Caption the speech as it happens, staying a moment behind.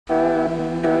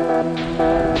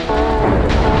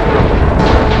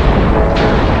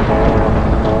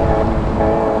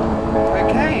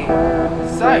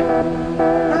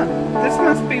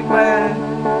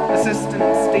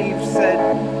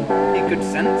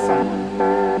someone.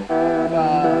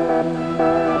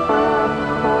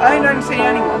 I don't see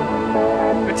anyone,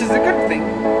 which is a good thing,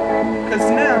 because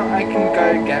now I can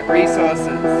go get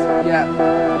resources. Yeah,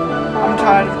 I'm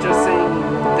tired of just seeing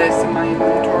this in my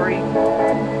inventory,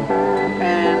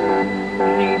 and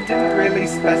he didn't really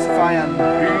specify on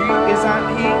who is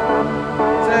out here,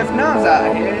 so if Null's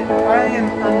out here, I am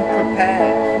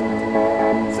unprepared.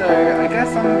 So I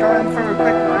guess I'm going for a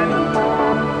quick mining tour.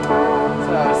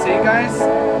 So I'll see you guys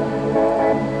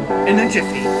in a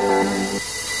jiffy.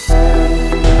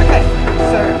 Okay,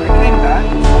 so I came back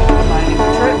from the mining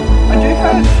trip. I do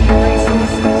have a few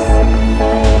resources.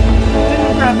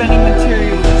 Didn't grab any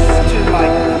materials to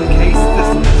like encase this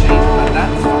machine, but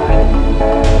that's fine.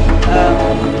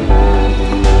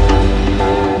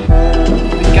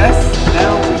 I guess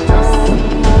now we just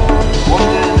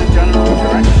wander in a general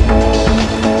direction.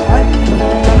 I'm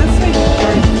gonna say go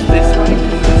this way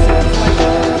because it seems like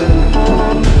the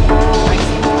Frozen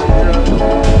Tundra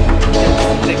gets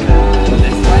thicker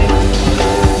this way.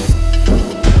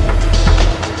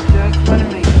 Just wanna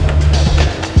make sure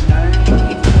that there's no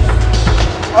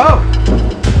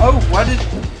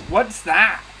what's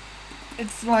that?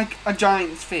 It's like a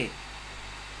giant sphere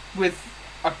with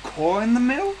a core in the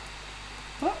middle?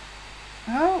 What?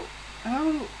 How?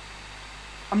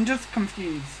 I'm just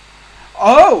confused.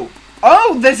 Oh,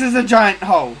 this is a giant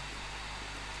hole.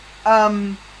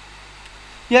 Yeah,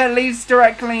 it leads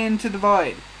directly into the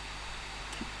void.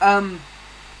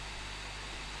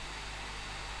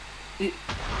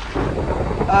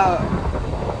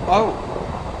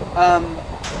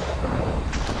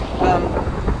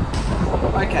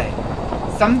 Okay.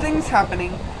 Something's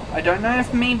happening. I don't know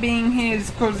if me being here is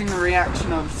causing a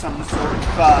reaction of some sort,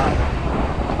 but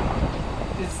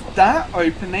is that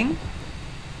opening?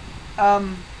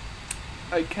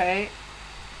 Okay.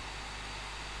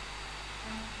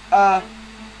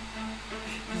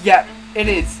 Yeah, it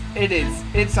is.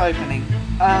 It's opening.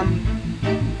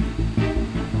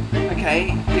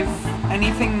 Okay, if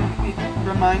anything, it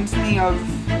reminds me of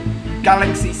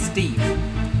Galaxy Steve.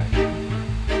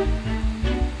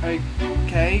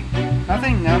 Okay,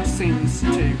 nothing else seems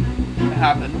to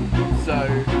happen, so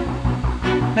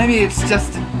maybe it's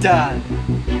just a dud.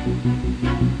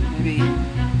 Maybe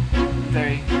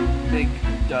very big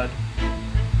dud.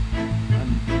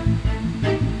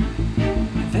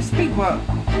 Could this be what?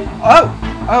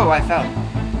 Oh, I fell.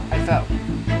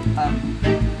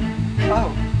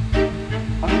 Oh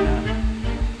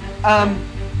no.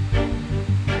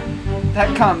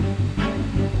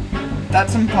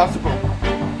 That's impossible.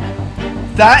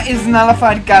 That is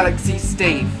Nullified Galaxy,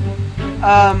 Steve.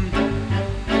 How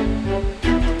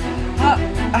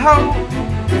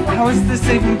is this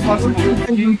even possible?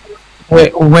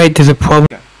 Wait, there's a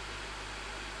problem.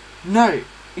 No,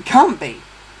 it can't be.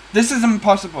 This is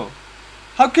impossible.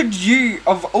 How could you,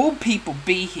 of all people,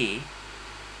 be here?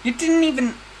 You didn't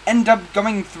even end up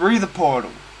going through the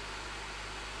portal.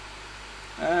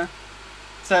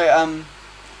 So,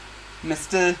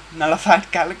 Mr.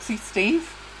 Nullified Galaxy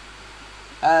Steve?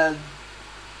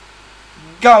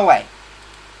 Go away.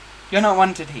 You're not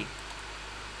wanted here.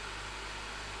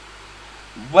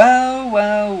 Well,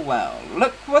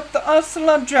 look what the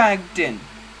Ursula dragged in.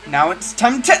 Now it's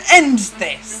time to end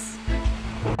this!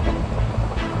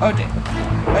 Oh dear.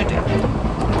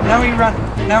 Now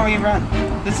we run.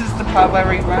 This is the part where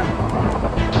we run.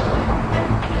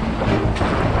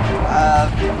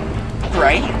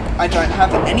 Great. I don't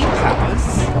have any powers.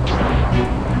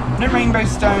 No rainbow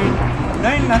stone,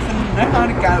 no nothing, no heart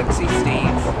of Galaxy,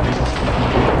 Steve.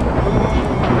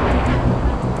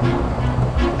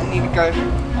 I need to go.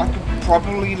 I could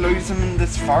probably lose him in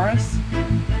this forest.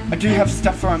 I do have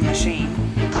stuff for a machine.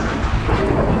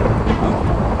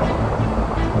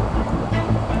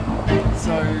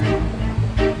 So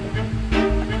I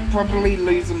could probably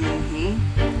lose him in here.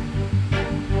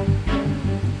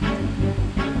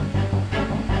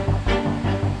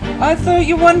 I thought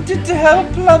you wanted to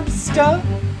help, Lobster.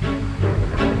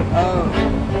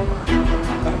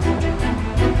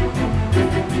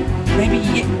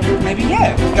 Maybe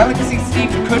yeah. Galaxy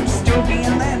Steve could still be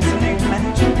in there. It's a new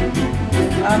dimension.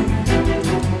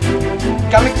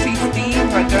 Galaxy Steve,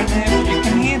 I don't know if you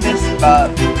can hear this, but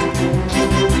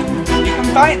you can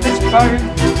fight this bow,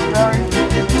 bro.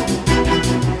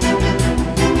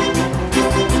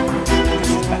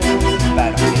 This is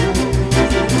bad idea.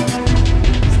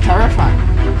 It's terrifying.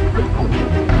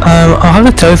 I'll have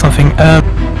to tell you something.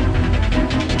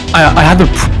 I had a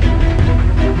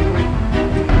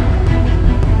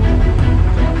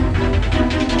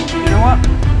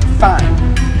Fine.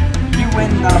 You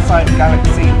win Nullified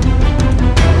Galaxy.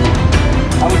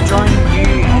 I will join you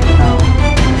and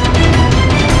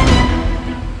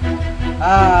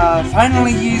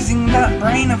Finally using that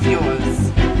brain of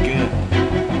yours. Good.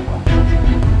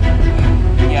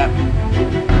 Yep.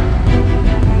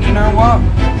 You know what?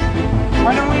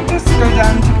 Why don't we just go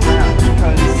down to ground?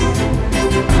 Because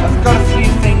I've got a few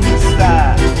things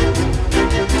that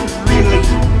really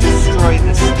destroy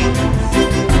the skins.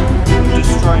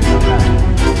 Destroy my land.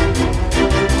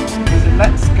 So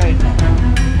let's go down.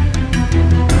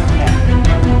 Yeah.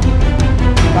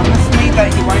 Promise me that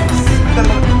you won't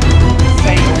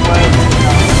say a word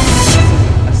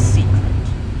about a secret.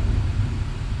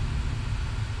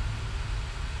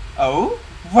 Oh?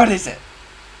 What is it?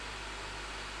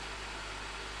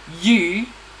 You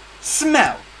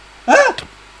smell. Ah!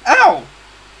 Ow!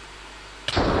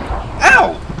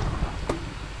 Ow!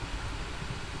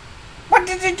 What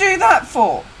did you do that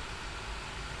for?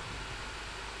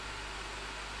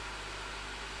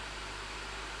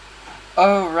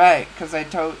 Oh, right, because I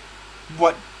told...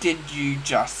 What did you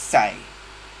just say?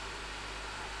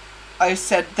 I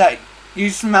said that you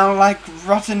smell like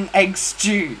rotten egg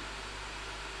stew.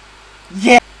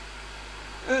 Yeah!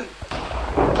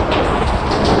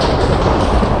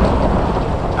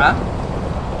 Huh?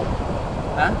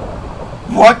 Huh?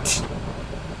 What?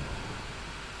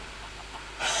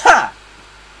 Ha!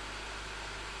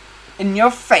 In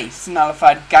your face,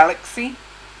 Nullified Galaxy.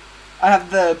 I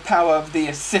have the power of the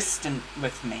assistant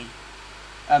with me.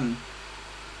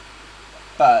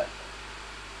 But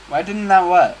why didn't that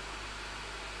work?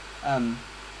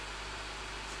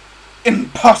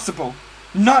 Impossible!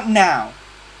 Not now!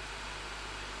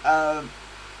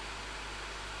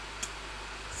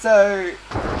 So,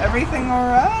 everything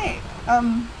alright?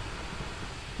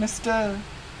 Mr.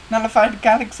 Nullified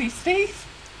Galaxy Steve?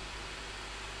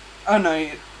 Oh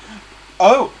no,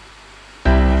 oh!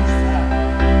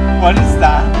 What is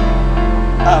that?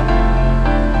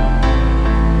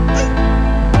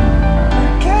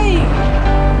 Okay!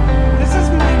 This is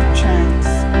my chance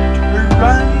to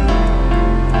run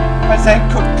as I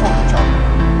cook pork chop.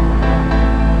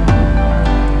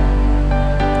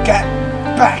 Get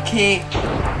back here!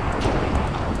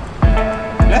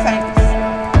 No thanks.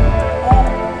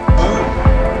 Oh.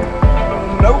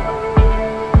 Nope.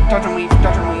 Dodge and weave,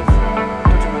 dodge and weave.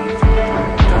 Dodge and weave.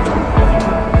 Dodge and weave.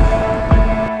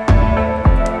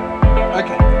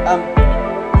 Okay, hello.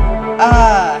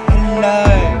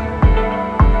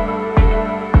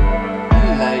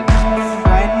 Hello,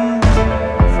 friend.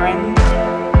 Friend?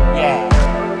 Yeah.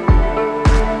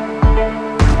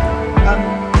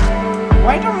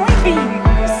 Why don't we be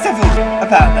civil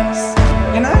about this?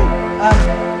 You know?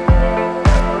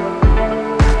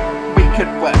 We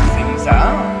could work things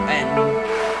out and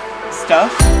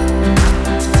stuff.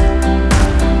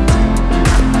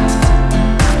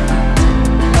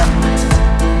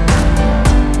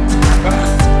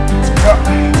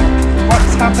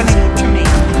 What's happening to me?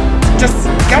 Just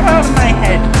get out of my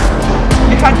head.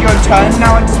 You had your turn,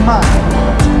 now it's mine.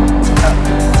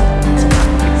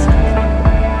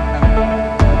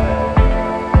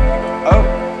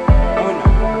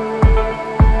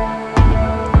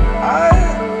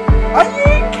 Are you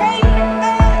okay?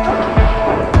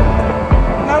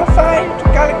 Nullified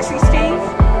Galaxy Steve?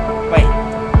 Wait.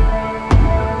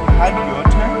 You had your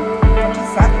turn? What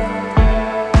is that?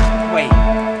 Wait.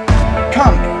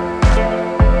 Can't be.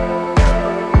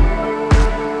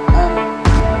 I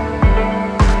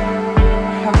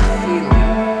have a feeling.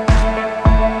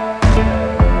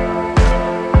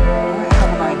 I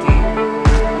have an idea.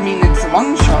 I mean, it's a long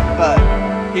shot, but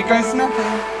here goes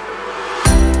nothing.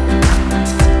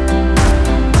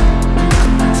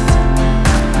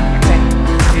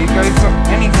 Go for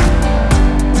anything.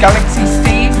 Galaxy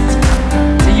Steve,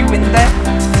 are you in there?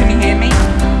 Can you hear me?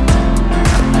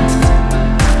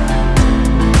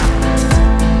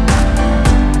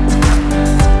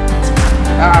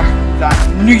 Ah, that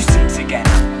nuisance again.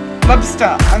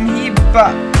 Lobster, I'm here,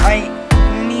 but I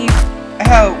need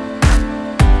help.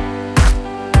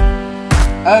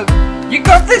 Oh, you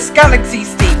got this, Galaxy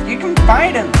Steve. You can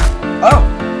fight him. Oh.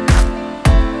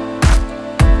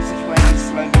 This is where you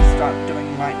slowly start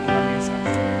doing lightning on yourself.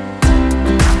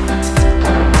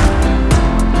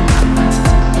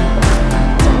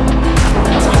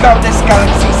 You got this,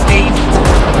 Galaxy Steve.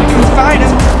 You can fight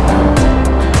him.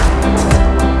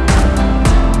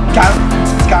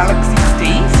 Galaxy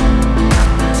Steve?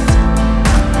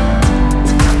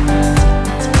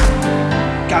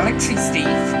 Galaxy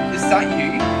Steve? Is that you?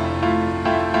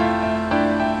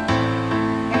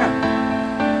 Yeah.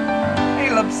 Hey,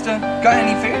 Lobster. Got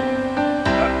any food?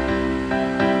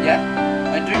 Yeah,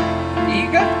 I do. Here you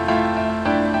go.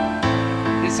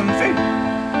 Here's some food.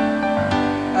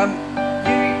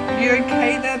 You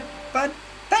okay there, bud?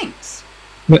 Thanks.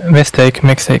 Mistake.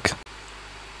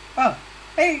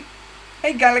 Hey,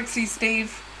 Galaxy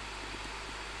Steve.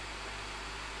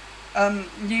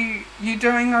 You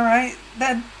doing alright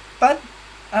there, bud?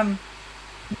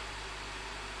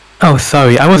 Oh,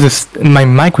 sorry. I was just my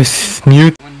mic was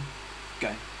mute. One,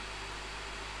 go.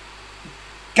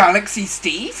 Galaxy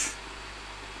Steve?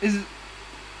 Is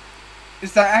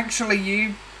that actually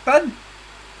you, bud?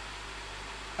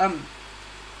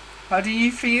 How do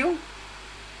you feel?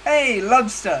 Hey,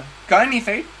 Lobster. Got any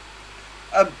food?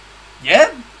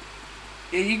 Yeah.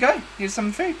 Here you go. Here's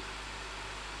some food.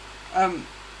 Are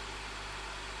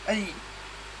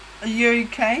you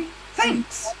okay?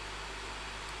 Thanks.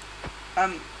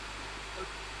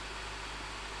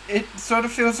 It sort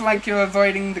of feels like you're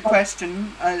avoiding the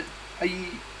question. Are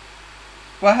you...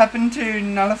 What happened to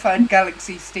Nullified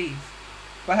Galaxy Steve?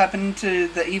 What happened to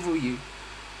the evil you?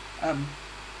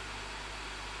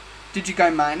 Did you go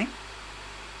mining?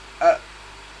 I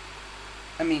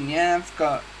mean, yeah, I've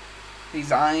got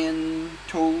these iron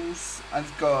tools.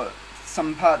 I've got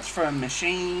some parts for a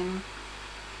machine.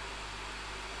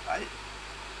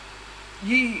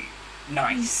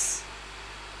 Nice.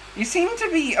 You seem to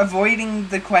be avoiding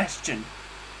the question.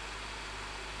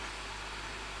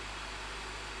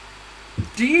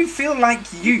 Do you feel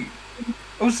like you?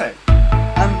 Also,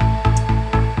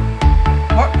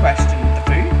 what question? The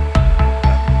food?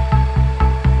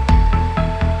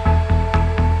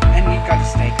 And you got a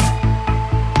steak.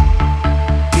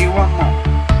 Do you want more?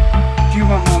 Do you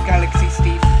want more Galaxy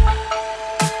Steve?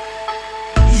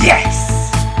 Yes!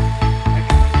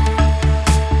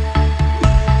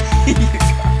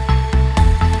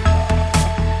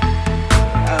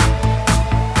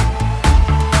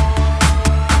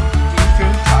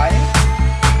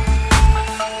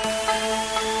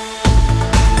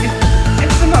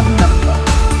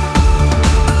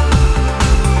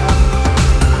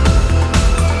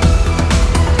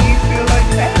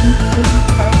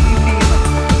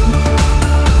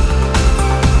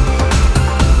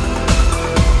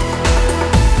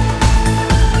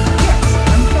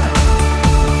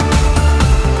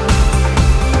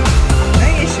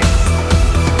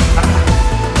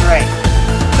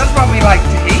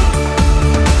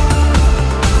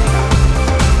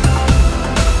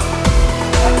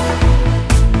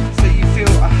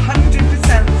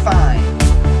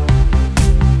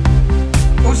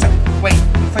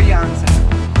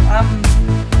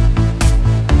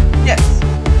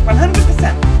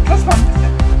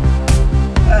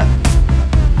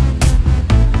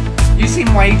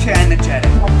 Way too energetic.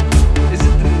 Is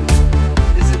it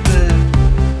the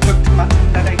cooked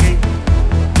mutton that I gave you?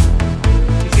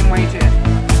 You seem way too...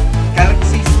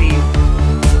 Galaxy Steve,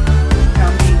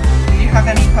 tell me, do you have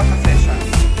any pufferfish on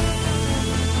you?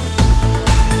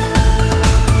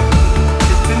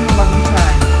 It's been a long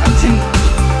time.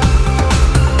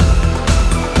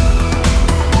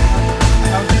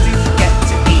 How did you forget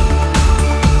to eat?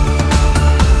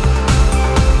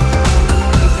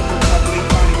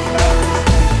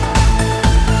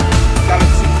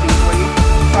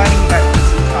 Fighting back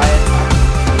this entire time.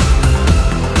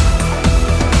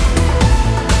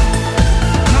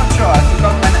 I'm not sure, I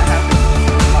forgot when it happened.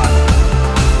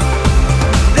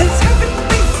 This happened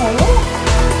before?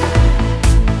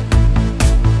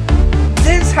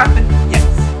 This happened, yes.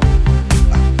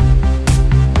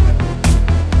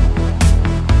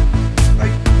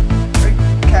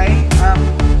 Okay,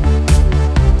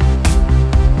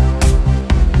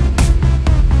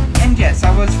 and yes, I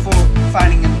was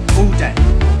fighting him all day.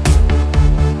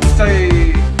 So,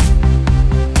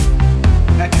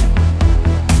 okay.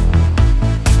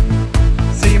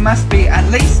 So you must be at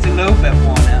least a little bit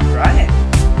worn out, right?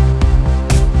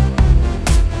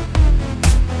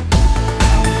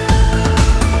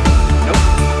 Nope.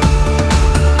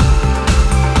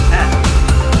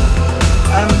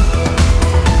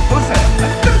 Also, I've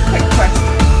got a quick question.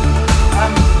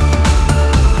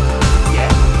 Yeah.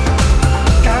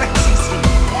 Galaxy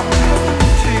Steve, what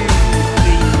happened to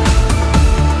the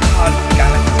part of the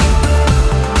galaxy?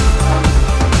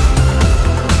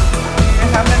 Do you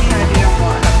have any idea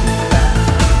what happened to that?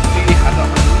 Do you have a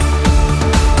memory?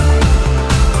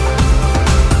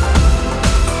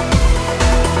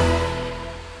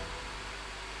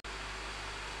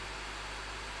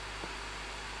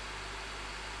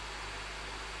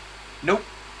 Nope.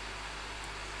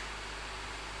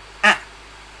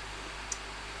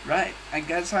 Right, I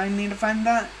guess I need to find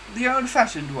that the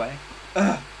old-fashioned way.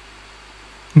 Ugh.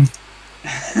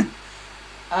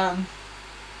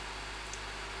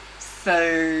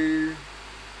 So...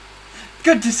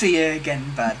 Good to see you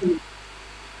again, bud.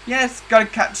 Yes, gotta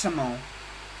catch some more.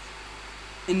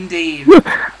 Indeed.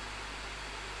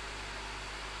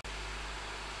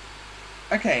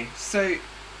 Okay, so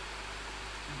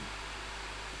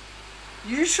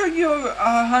you sure you're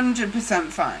 100%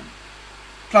 fine?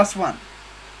 +1.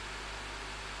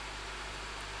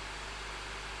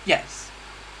 Yes.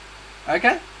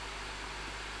 Okay.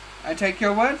 I take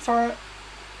your word for it.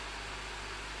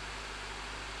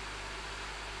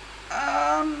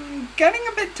 Getting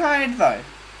a bit tired though.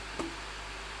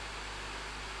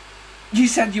 You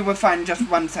said you were fine just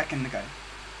 1 second ago.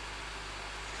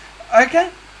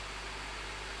 Okay.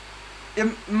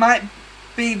 It might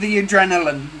be the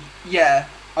adrenaline. Yeah,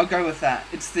 I'll go with that.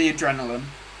 It's the adrenaline.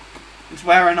 It's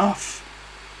wearing off.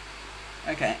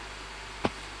 Okay.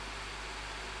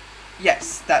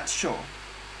 Yes, that's sure.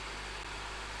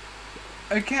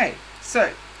 Okay,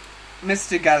 so,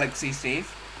 Mr. Galaxy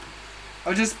Steve,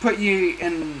 I'll just put you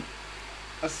in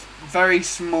a very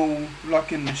small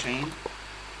lock-in machine.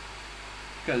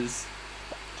 Because,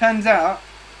 turns out,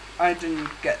 I didn't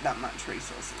get that much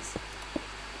resources.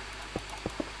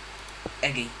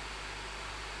 Eggy.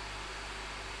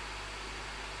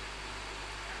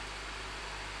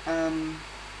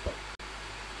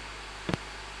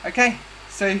 Okay,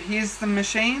 so here's the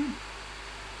machine.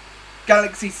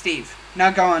 Galaxy Steve,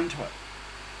 now go on to it.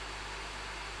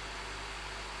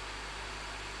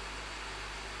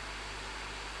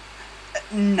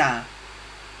 Nah.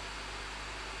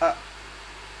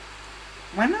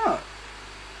 Why not?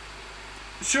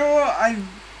 Sure, I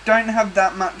don't have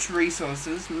that much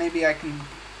resources. Maybe I can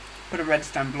put a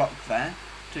redstone block there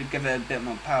to give it a bit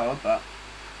more power, but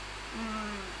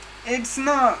it's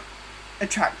not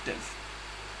attractive.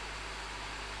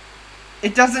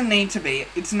 It doesn't need to be.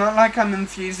 It's not like I'm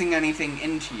infusing anything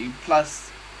into you.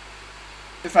 Plus,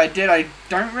 if I did, I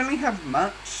don't really have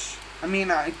much. I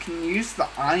mean, I can use the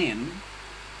iron,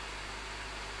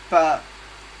 but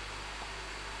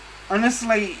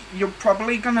honestly, you're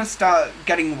probably gonna start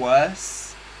getting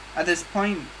worse at this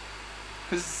point,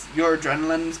 because your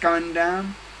adrenaline's going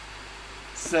down.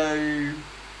 So,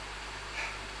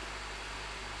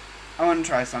 I want to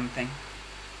try something.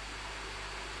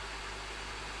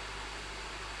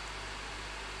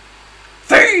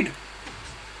 Food!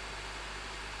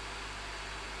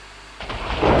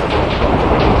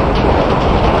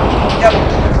 Yep.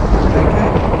 Okay.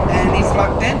 And he's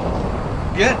locked in.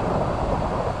 Good.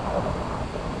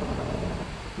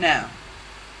 Now,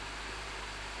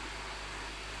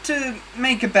 to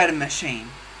make a better machine,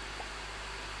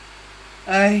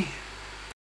 I